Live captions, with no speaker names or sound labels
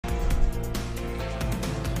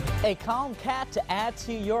A calm cat to add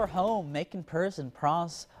to your home. Macon Person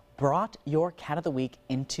Pros brought your cat of the week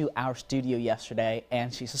into our studio yesterday,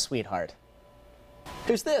 and she's a sweetheart.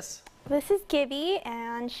 Who's this? This is Gibbie,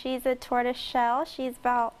 and she's a tortoise shell. She's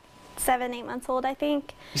about 7-8 months old, I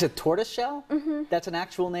think. You said tortoise shell? Mm-hmm. That's an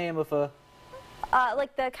actual name of a...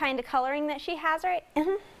 Like the kind of coloring that she has, right?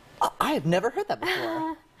 I have never heard that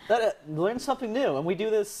before. Learned something new, and we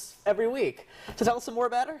do this every week. So tell us some more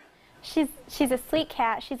about her. She's a sweet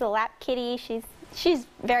cat. She's a lap kitty. She's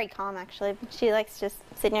very calm, actually. She likes to just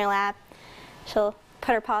sit in your lap. She'll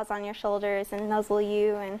put her paws on your shoulders and nuzzle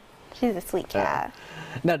you, and she's a sweet cat.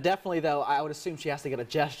 Now, definitely, though, I would assume she has to get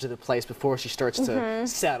adjusted to the place before she starts to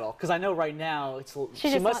settle. Because I know right now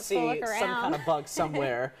she must see some kind of bug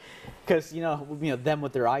somewhere. Because you know them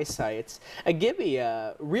with their eyesight. A Gibbie,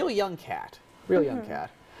 real young cat, real young cat.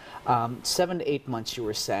 7 to 8 months, you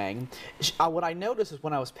were saying. What I noticed is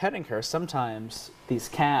when I was petting her, sometimes these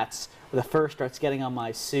cats, the fur starts getting on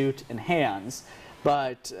my suit and hands,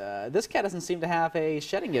 but this cat doesn't seem to have a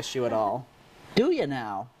shedding issue at all. Do you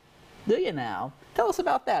now? Do you now? Tell us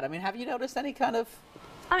about that. I mean, have you noticed any kind of...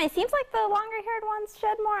 I mean, it seems like the longer-haired ones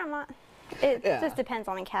shed more. It just depends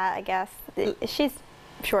on the cat, I guess. She's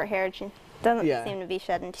short-haired. She doesn't seem to be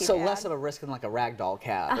shedding too bad. So less of a risk than like a ragdoll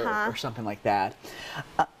cat or something like that.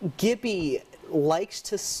 Gibbie likes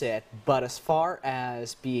to sit, but as far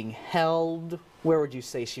as being held, where would you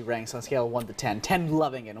say she ranks on a scale of 1 to 10? 10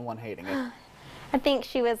 loving it and 1 hating it. I think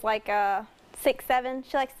she was like a 6, 7.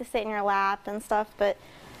 She likes to sit in your lap and stuff, but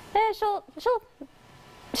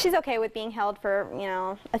she's okay with being held for,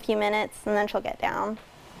 a few minutes, and then she'll get down.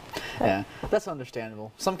 Yeah, that's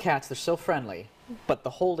understandable. Some cats, they're so friendly, but the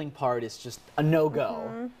holding part is just a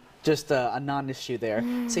no-go, just a non-issue there.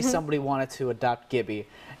 Say somebody wanted to adopt Gibbie,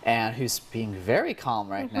 and who's being very calm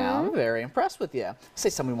right now. I'm very impressed with you. Say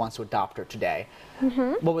somebody wants to adopt her today.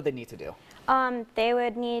 What would they need to do? They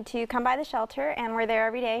would need to come by the shelter, and we're there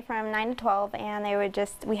every day from 9 to 12, and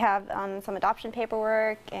we have some adoption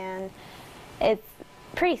paperwork, and it's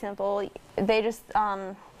pretty simple. They just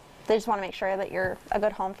want to make sure that you're a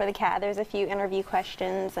good home for the cat. There's a few interview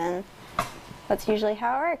questions, and that's usually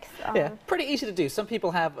how it works. Yeah, pretty easy to do. Some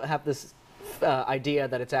people have this idea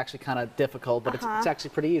that it's actually kind of difficult, but it's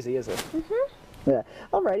actually pretty easy, is it? Yeah.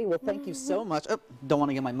 Alrighty, well, thank you so much. Oh, don't want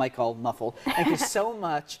to get my mic all muffled. Thank you so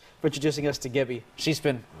much for introducing us to Gibbie. She's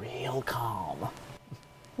been real calm.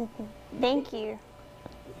 Thank you.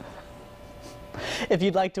 If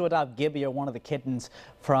you'd like to adopt Gibbie or one of the kittens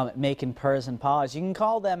from Macon Person Paws, you can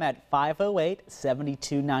call them at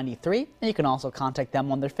 508-7293. And you can also contact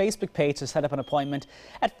them on their Facebook page to set up an appointment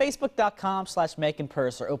at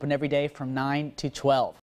facebook.com/MaconPurse. They're open every day from 9 to 12.